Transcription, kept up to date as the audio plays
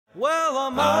Well,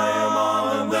 I'm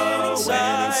on the winning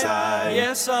side.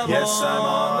 Yes, I'm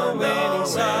on the winning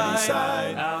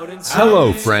side.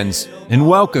 Hello, friends, and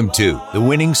welcome to the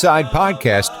Winning Side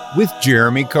Podcast with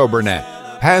Jeremy Coburnett,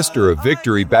 pastor of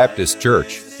Victory Baptist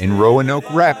Church in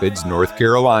Roanoke Rapids, North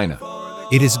Carolina.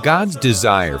 It is God's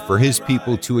desire for His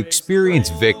people to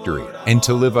experience victory and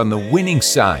to live on the winning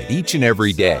side each and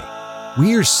every day.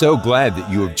 We are so glad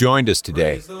that you have joined us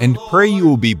today and pray you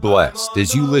will be blessed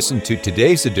as you listen to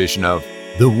today's edition of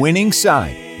The Winning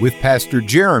Side with Pastor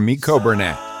Jeremy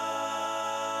Coburnett.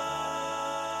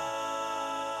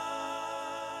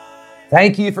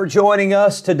 Thank you for joining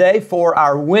us today for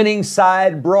our Winning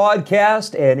Side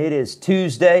broadcast, and it is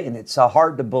Tuesday, and it's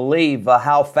hard to believe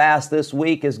how fast this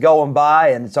week is going by,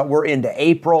 and we're into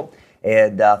April,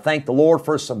 and thank the Lord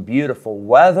for some beautiful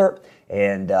weather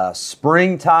and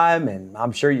springtime, and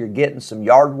I'm sure you're getting some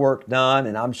yard work done,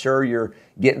 and I'm sure you're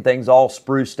getting things all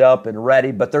spruced up and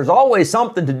ready, but there's always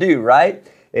something to do, right?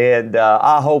 And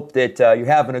I hope that you're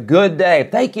having a good day.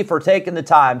 Thank you for taking the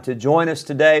time to join us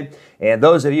today. And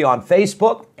those of you on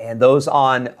Facebook and those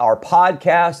on our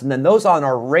podcast and then those on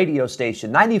our radio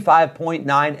station, 95.9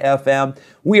 FM,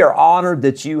 we are honored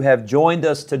that you have joined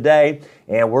us today.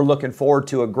 And we're looking forward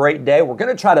to a great day. We're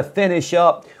going to try to finish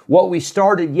up what we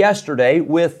started yesterday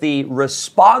with the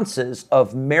responses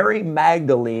of Mary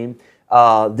Magdalene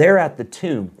there at the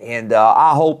tomb. And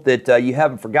I hope that you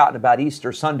haven't forgotten about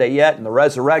Easter Sunday yet and the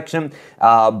resurrection.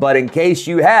 But in case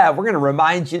you have, we're going to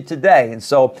remind you today. And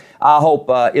so I hope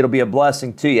it'll be a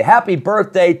blessing to you. Happy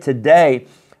birthday today.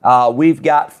 We've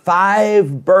got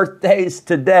 5 birthdays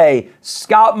today.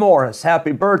 Scott Morris,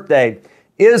 happy birthday.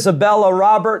 Isabella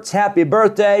Roberts, happy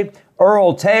birthday.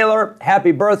 Earl Taylor,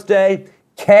 happy birthday.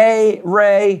 Kay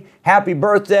Ray, happy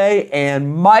birthday.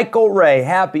 And Michael Ray,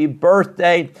 happy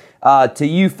birthday to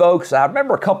you folks. I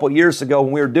remember a couple years ago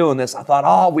when we were doing this, I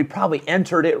thought, we probably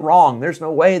entered it wrong. There's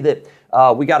no way that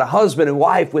we got a husband and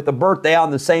wife with a birthday on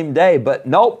the same day. But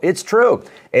nope, it's true.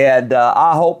 And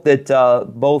I hope that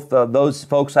both those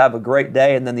folks have a great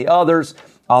day. And then the others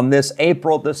on this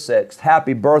April the 6th.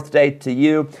 Happy birthday to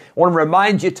you. I want to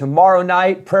remind you tomorrow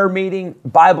night, prayer meeting,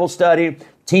 Bible study,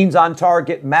 Teens on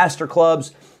Target, Master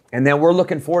Clubs, and then we're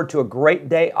looking forward to a great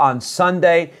day on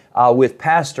Sunday with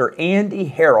Pastor Andy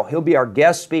Harrell. He'll be our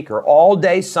guest speaker all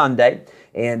day Sunday,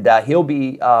 and he'll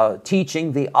be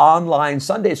teaching the online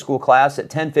Sunday school class at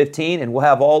 10:15, and we'll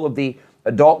have all of the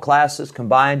adult classes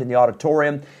combined in the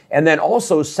auditorium. And then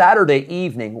also Saturday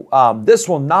evening, this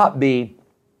will not be,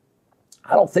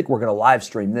 I don't think we're going to live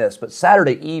stream this, but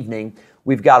Saturday evening,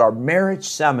 we've got our marriage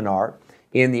seminar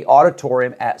in the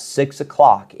auditorium at 6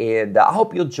 o'clock. And I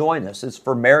hope you'll join us. It's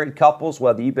for married couples,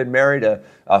 whether you've been married a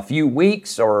few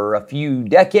weeks or a few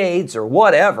decades or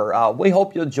whatever. We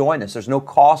hope you'll join us. There's no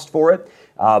cost for it,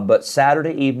 but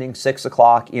Saturday evening, 6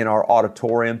 o'clock in our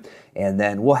auditorium. And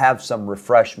then we'll have some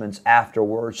refreshments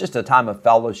afterwards, just a time of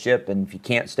fellowship. And if you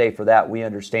can't stay for that, we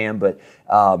understand. But,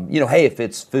 hey, if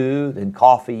it's food and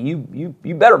coffee, you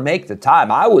better make the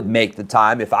time. I would make the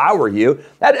time if I were you.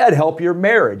 That'd help your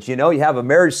marriage. You have a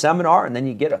marriage seminar and then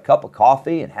you get a cup of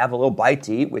coffee and have a little bite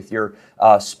to eat with your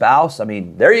spouse. I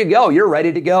mean, there you go. You're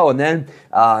ready to go. And then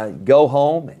go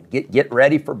home and get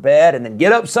ready for bed and then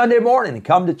get up Sunday morning and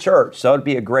come to church. So it'd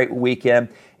be a great weekend.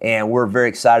 And we're very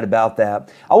excited about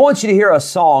that. I want you to hear a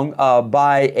song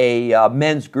by a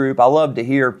men's group. I love to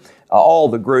hear all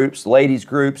the groups, ladies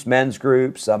groups, men's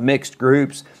groups, mixed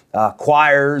groups,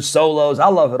 choirs, solos. I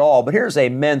love it all. But here's a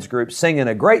men's group singing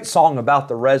a great song about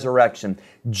the resurrection.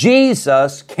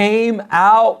 Jesus came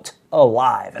out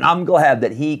alive. And I'm glad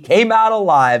that He came out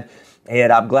alive.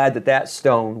 And I'm glad that that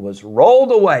stone was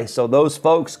rolled away so those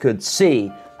folks could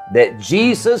see that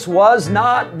Jesus was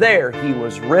not there. He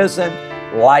was risen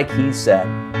like He said.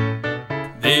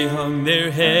 They hung their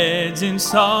heads in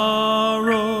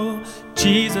sorrow.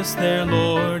 Jesus, their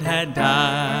Lord, had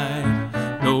died.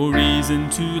 No reason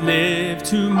to live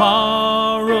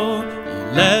tomorrow.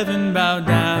 11 bowed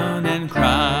down and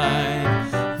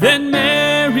cried. Then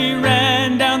Mary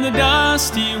ran down the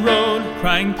dusty road,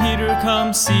 crying, Peter,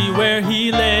 come see where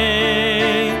He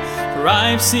lay. For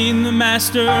I've seen the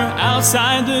Master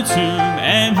outside the tomb,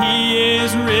 and He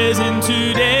is risen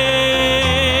today.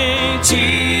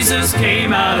 Jesus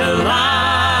came out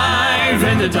alive,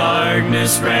 and the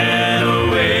darkness ran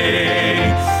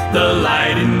away. The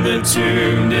light in the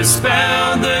tomb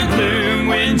dispelled the gloom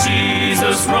when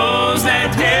Jesus rose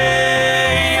that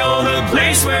day. Oh, the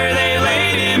place where they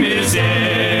laid Him is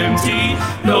empty.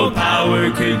 No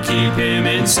power could keep Him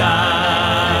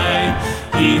inside.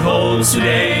 He holds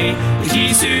today the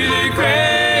keys to the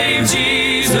grave.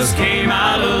 Jesus came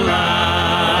out alive.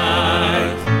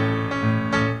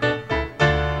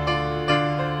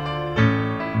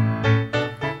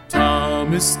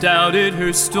 Thomas doubted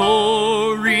her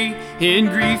story. In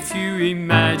grief you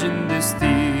imagined this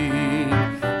thing,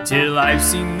 till I've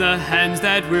seen the hands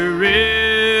that were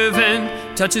riven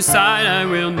touch his side, I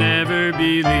will never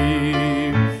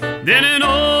believe. Then an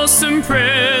awesome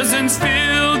presence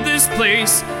filled this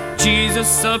place.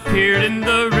 Jesus appeared in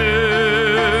the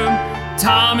room.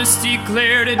 Thomas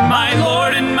declared it, my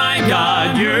Lord and my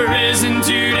God, you're risen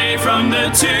today from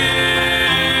the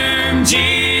tomb.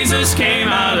 Jesus came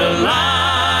out alive,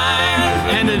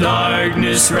 and the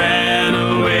darkness ran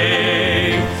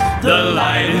away. The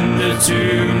light in the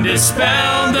tomb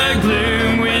dispelled the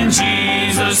gloom when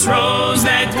Jesus rose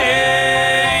that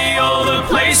day. Oh, the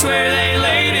place where they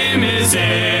laid him is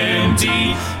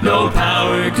empty. No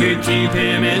power could keep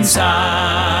him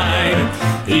inside.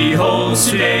 He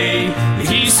holds today the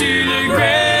keys to the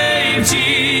grave.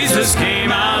 Jesus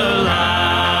came out alive.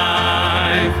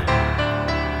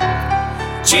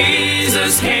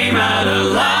 Jesus came out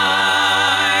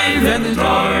alive, and the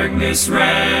darkness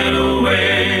ran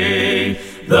away.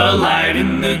 The light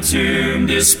in the tomb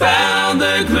dispelled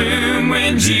the gloom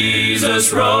when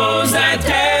Jesus rose that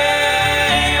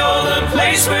day. Oh, the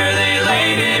place where they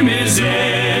laid him is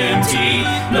empty.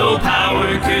 No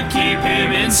power could keep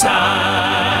him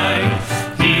inside.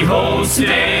 He holds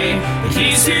today the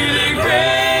keys to the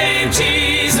grave.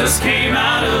 Jesus came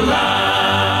out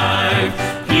alive.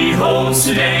 He holds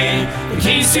today the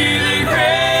keys to the grave.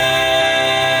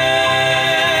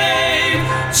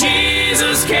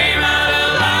 Jesus came out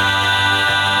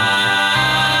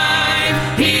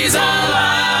alive. He's alive.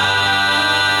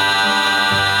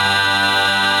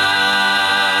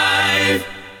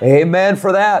 Amen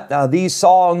for that. These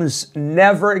songs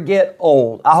never get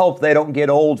old. I hope they don't get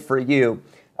old for you.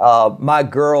 My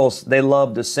girls, they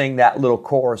love to sing that little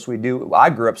chorus we do. I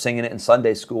grew up singing it in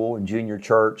Sunday school and junior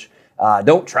church.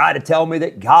 Don't try to tell me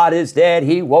that God is dead.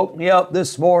 He woke me up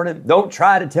this morning. Don't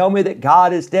try to tell me that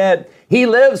God is dead. He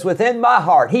lives within my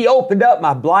heart. He opened up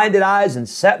my blinded eyes and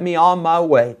set me on my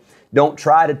way. Don't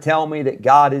try to tell me that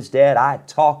God is dead. I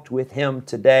talked with Him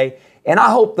today. And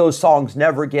I hope those songs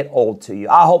never get old to you.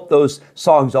 I hope those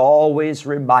songs always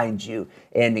remind you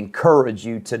and encourage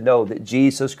you to know that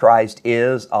Jesus Christ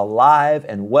is alive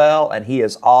and well, and He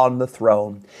is on the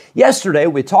throne. Yesterday,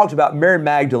 we talked about Mary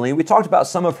Magdalene. We talked about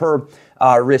some of her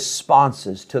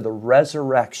responses to the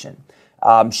resurrection.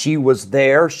 She was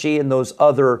there. She and those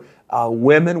other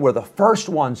women were the first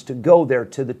ones to go there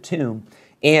to the tomb.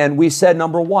 And we said,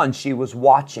 number one, she was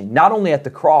watching, not only at the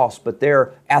cross, but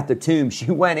there at the tomb. She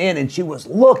went in and she was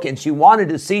looking. She wanted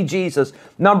to see Jesus.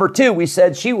 Number two, we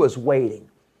said she was waiting.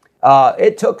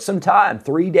 It took some time,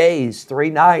 3 days, 3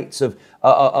 nights of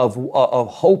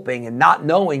hoping and not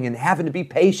knowing and having to be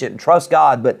patient and trust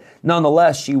God. But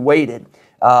nonetheless, she waited,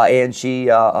 and she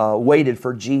waited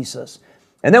for Jesus.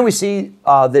 And then we see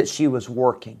that she was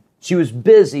working. She was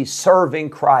busy serving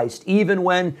Christ, even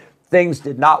when things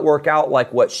did not work out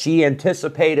like what she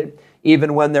anticipated,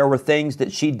 even when there were things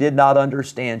that she did not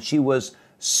understand. She was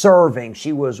serving,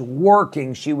 she was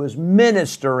working, she was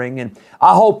ministering, and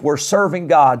I hope we're serving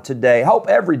God today. I hope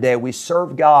every day we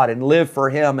serve God and live for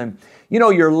Him. And you know,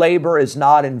 your labor is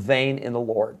not in vain in the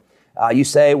Lord. You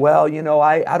say, well, you know,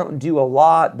 I don't do a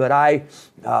lot, but I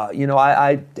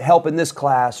help in this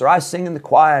class, or I sing in the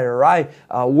choir, or I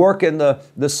work in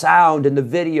the sound in the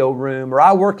video room, or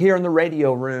I work here in the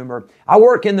radio room, or I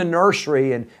work in the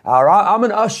nursery, and I'm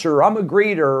an usher, I'm a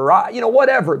greeter, or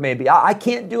whatever it may be. I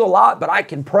can't do a lot, but I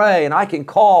can pray, and I can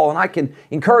call, and I can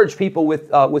encourage people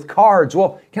with cards.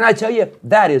 Well, can I tell you,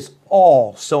 that is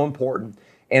all so important.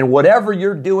 And whatever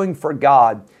you're doing for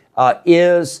God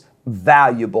is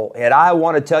valuable. And I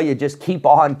want to tell you, just keep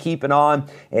on keeping on,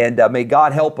 and may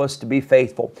God help us to be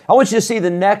faithful. I want you to see the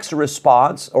next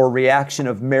response or reaction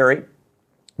of Mary.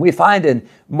 We find in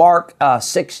Mark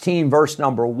 16, verse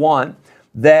number 1,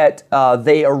 that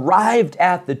they arrived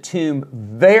at the tomb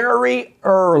very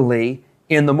early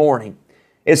in the morning.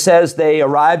 It says they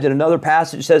arrived, in another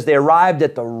passage, it says they arrived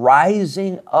at the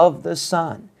rising of the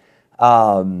sun.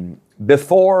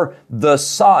 Before the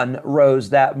sun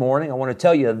rose that morning, I want to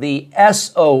tell you, the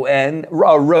S-O-N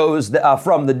rose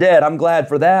from the dead. I'm glad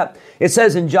for that. It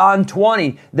says in John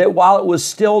 20 that while it was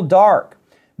still dark.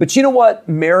 But you know what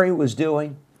Mary was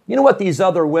doing? You know what these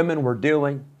other women were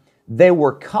doing? They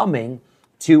were coming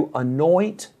to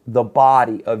anoint the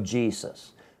body of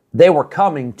Jesus. They were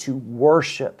coming to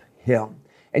worship Him.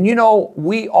 And you know,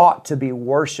 we ought to be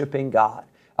worshiping God.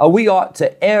 We ought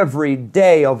to, every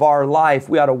day of our life,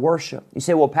 we ought to worship. You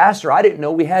say, well, Pastor, I didn't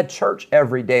know we had church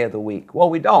every day of the week.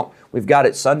 Well, we don't. We've got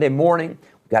it Sunday morning,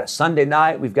 we've got it Sunday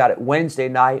night, we've got it Wednesday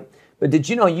night. But did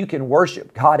you know you can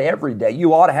worship God every day?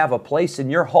 You ought to have a place in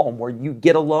your home where you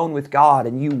get alone with God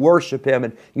and you worship Him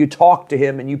and you talk to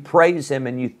Him and you praise Him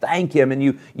and you thank Him and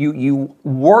you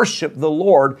worship the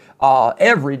Lord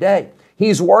every day.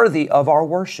 He's worthy of our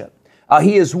worship.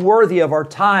 He is worthy of our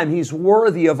time. He's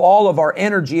worthy of all of our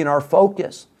energy and our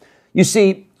focus. You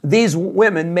see, these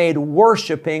women made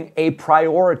worshiping a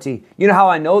priority. You know how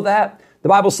I know that? The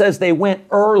Bible says they went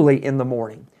early in the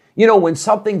morning. You know, when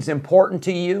something's important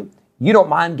to you, you don't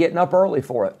mind getting up early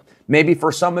for it. Maybe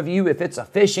for some of you, if it's a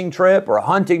fishing trip or a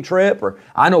hunting trip, or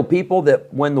I know people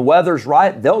that when the weather's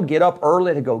right, they'll get up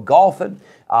early to go golfing.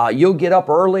 You'll get up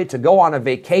early to go on a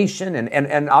vacation,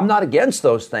 and I'm not against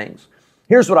those things.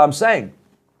 Here's what I'm saying.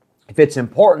 If it's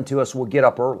important to us, we'll get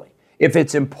up early. If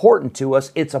it's important to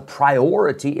us, it's a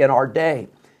priority in our day.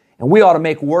 And we ought to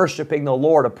make worshiping the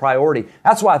Lord a priority.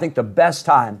 That's why I think the best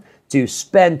time to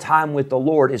spend time with the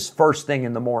Lord is first thing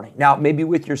in the morning. Now, maybe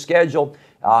with your schedule,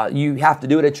 you have to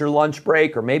do it at your lunch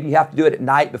break, or maybe you have to do it at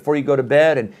night before you go to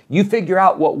bed, and you figure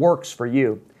out what works for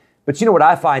you. But you know what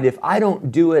I find? If I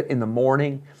don't do it in the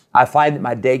morning, I find that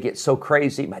my day gets so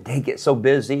crazy, my day gets so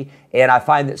busy, and I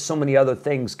find that so many other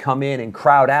things come in and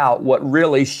crowd out what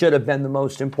really should have been the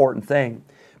most important thing.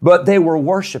 But they were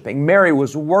worshiping. Mary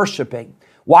was worshiping.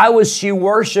 Why was she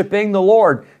worshiping the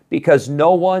Lord? Because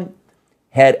no one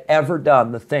had ever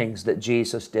done the things that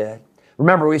Jesus did.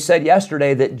 Remember, we said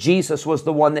yesterday that Jesus was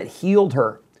the one that healed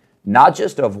her, not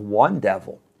just of one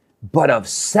devil, but of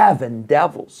 7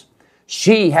 devils.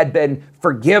 She had been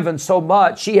forgiven so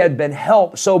much, she had been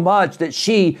helped so much that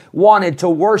she wanted to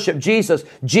worship Jesus.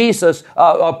 Jesus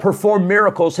performed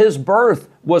miracles. His birth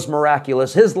was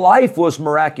miraculous. His life was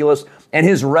miraculous, and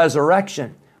His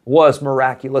resurrection was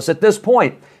miraculous. At this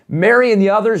point, Mary and the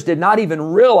others did not even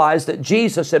realize that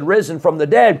Jesus had risen from the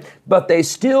dead, but they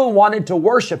still wanted to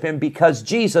worship Him because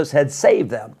Jesus had saved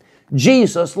them.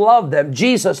 Jesus loved them.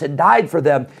 Jesus had died for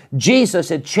them. Jesus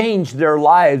had changed their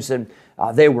lives, and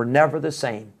they were never the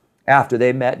same after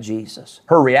they met Jesus.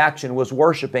 Her reaction was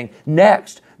worshiping.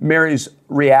 Next, Mary's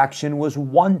reaction was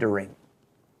wondering.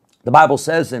 The Bible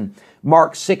says in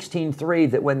Mark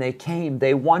 16:3 that when they came,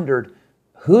 they wondered,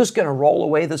 who's going to roll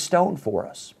away the stone for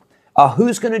us?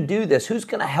 Who's going to do this? Who's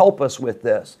going to help us with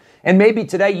this? And maybe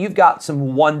today you've got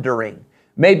some wondering.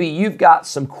 Maybe you've got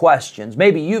some questions.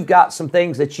 Maybe you've got some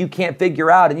things that you can't figure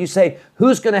out, and you say,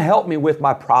 who's going to help me with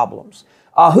my problems?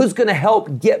 Who's going to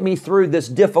help get me through this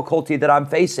difficulty that I'm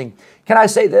facing? Can I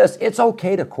say this? It's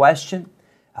okay to question.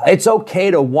 It's okay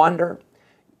to wonder.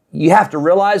 You have to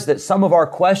realize that some of our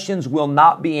questions will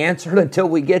not be answered until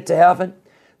we get to heaven.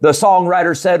 The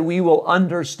songwriter said, we will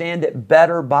understand it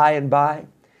better by and by.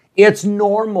 It's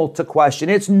normal to question.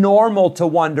 It's normal to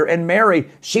wonder. And Mary,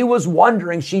 she was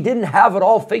wondering. She didn't have it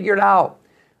all figured out.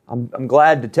 I'm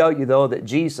glad to tell you, though, that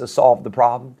Jesus solved the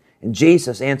problem, and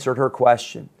Jesus answered her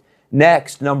question.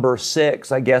 Next, number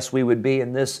 6, I guess we would be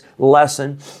in this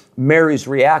lesson, Mary's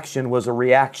reaction was a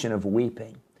reaction of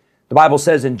weeping. The Bible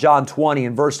says in John 20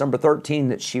 and verse number 13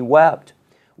 that she wept.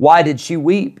 Why did she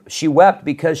weep? She wept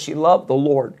because she loved the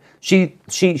Lord.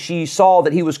 She saw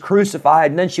that He was crucified,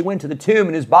 and then she went to the tomb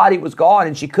and His body was gone,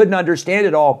 and she couldn't understand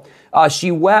it all.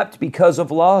 She wept because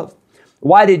of love.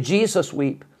 Why did Jesus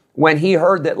weep when He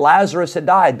heard that Lazarus had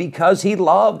died? Because He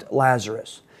loved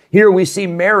Lazarus. Here we see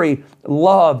Mary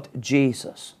loved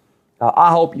Jesus.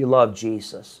 I hope you love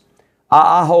Jesus.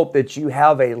 I hope that you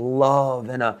have a love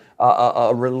and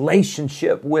a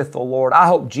relationship with the Lord. I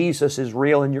hope Jesus is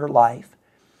real in your life.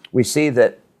 We see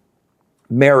that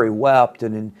Mary wept,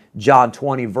 and in John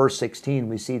 20, verse 16,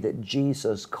 we see that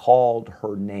Jesus called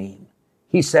her name.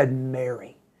 He said,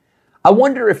 Mary. I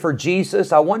wonder if for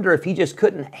Jesus, I wonder if He just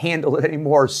couldn't handle it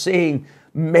anymore, seeing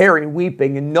Mary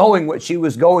weeping and knowing what she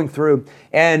was going through.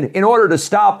 And in order to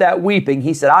stop that weeping,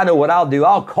 He said, I know what I'll do.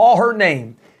 I'll call her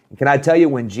name. And can I tell you,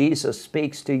 when Jesus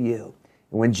speaks to you,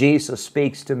 and when Jesus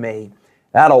speaks to me,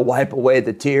 that'll wipe away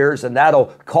the tears, and that'll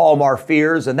calm our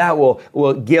fears, and that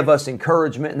will give us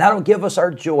encouragement, and that'll give us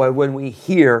our joy when we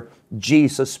hear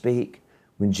Jesus speak.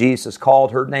 When Jesus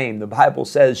called her name, the Bible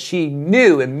says she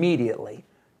knew immediately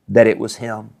that it was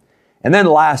Him. And then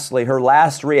lastly, her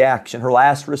last reaction, her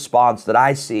last response that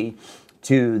I see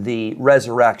to the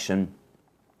resurrection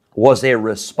was a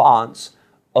response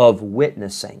of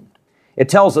witnessing. It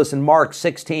tells us in Mark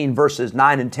 16, verses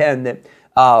 9 and 10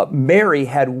 that Mary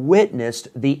had witnessed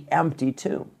the empty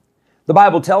tomb. The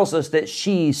Bible tells us that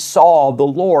she saw the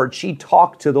Lord. She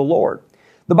talked to the Lord.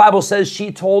 The Bible says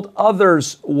she told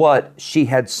others what she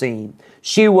had seen.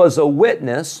 She was a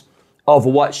witness of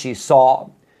what she saw.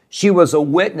 She was a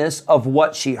witness of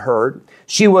what she heard.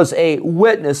 She was a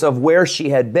witness of where she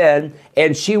had been,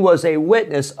 and she was a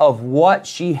witness of what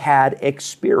she had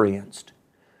experienced.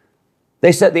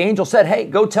 The angel said, hey,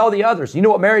 go tell the others. You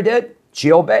know what Mary did?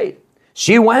 She obeyed.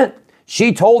 She went.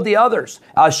 She told the others.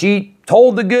 She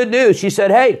told the good news. She said,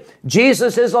 hey,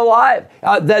 Jesus is alive.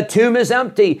 The tomb is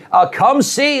empty. Come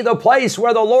see the place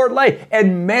where the Lord lay.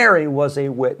 And Mary was a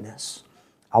witness.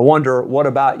 I wonder, what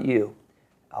about you?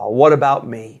 What about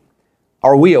me?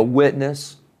 Are we a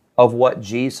witness of what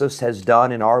Jesus has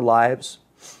done in our lives?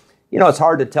 You know, it's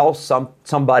hard to tell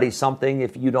somebody something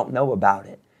if you don't know about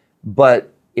it.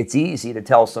 But it's easy to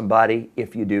tell somebody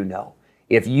if you do know.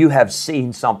 If you have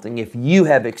seen something, if you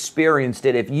have experienced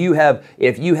it, if you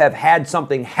have had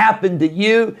something happen to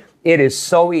you, it is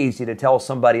so easy to tell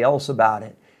somebody else about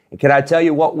it. And can I tell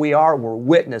you what we are? We're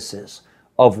witnesses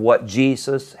of what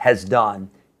Jesus has done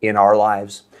in our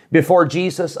lives. Before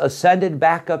Jesus ascended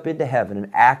back up into heaven in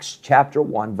Acts chapter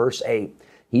 1, verse 8,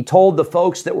 He told the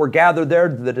folks that were gathered there,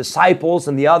 the disciples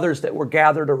and the others that were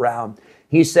gathered around,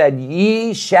 He said,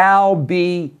 ye shall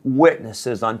be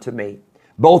witnesses unto me,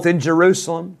 both in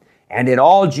Jerusalem and in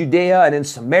all Judea and in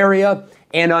Samaria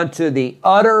and unto the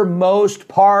uttermost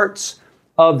parts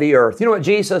of the earth. You know what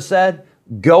Jesus said?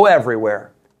 Go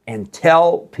everywhere and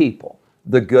tell people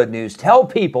the good news. Tell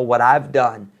people what I've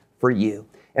done for you.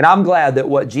 And I'm glad that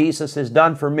what Jesus has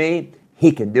done for me,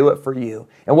 He can do it for you.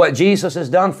 And what Jesus has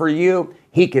done for you,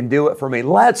 He can do it for me.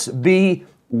 Let's be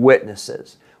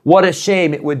witnesses. What a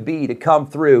shame it would be to come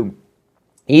through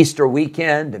Easter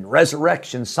weekend and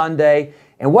Resurrection Sunday.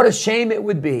 And what a shame it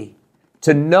would be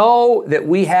to know that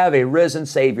we have a risen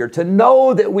Savior, to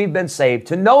know that we've been saved,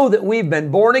 to know that we've been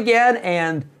born again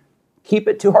and keep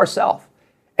it to ourselves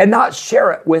and not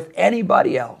share it with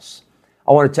anybody else.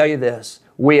 I want to tell you this.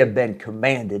 We have been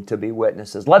commanded to be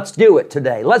witnesses. Let's do it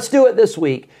today. Let's do it this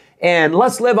week. And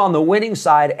let's live on the winning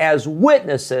side as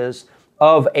witnesses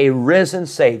of a risen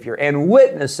Savior and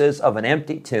witnesses of an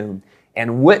empty tomb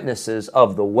and witnesses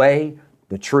of the way,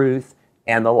 the truth,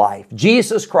 and the life.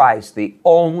 Jesus Christ, the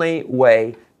only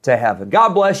way to heaven. God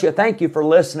bless you. Thank you for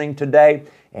listening today.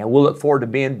 And we'll look forward to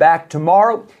being back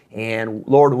tomorrow. And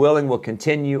Lord willing, we'll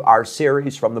continue our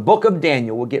series from the book of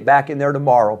Daniel. We'll get back in there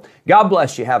tomorrow. God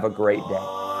bless you. Have a great day.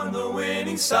 On the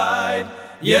winning side.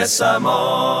 Yes, I'm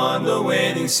on the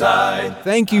winning side.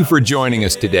 Thank you for joining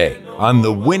us today on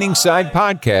the Winning Side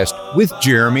Podcast with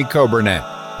Jeremy Coburnett,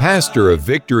 pastor of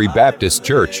Victory Baptist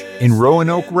Church in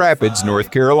Roanoke Rapids,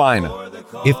 North Carolina.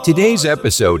 If today's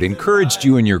episode encouraged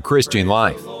you in your Christian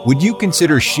life, would you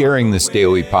consider sharing this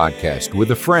daily podcast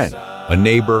with a friend, a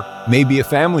neighbor, maybe a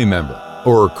family member,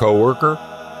 or a coworker?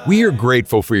 We are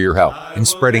grateful for your help in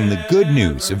spreading the good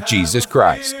news of Jesus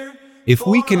Christ. If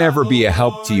we can ever be a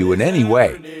help to you in any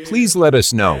way, please let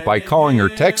us know by calling or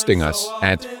texting us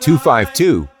at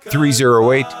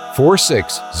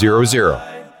 252-308-4600.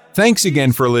 Thanks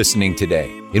again for listening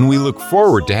today, and we look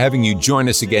forward to having you join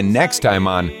us again next time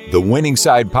on the Winning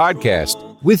Side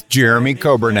Podcast with Jeremy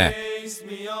Coburnett.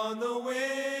 On the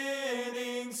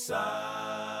winning side.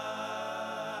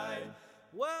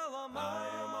 Well, I'm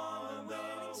on the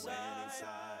winning side.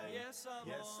 Yes, I'm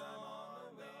on.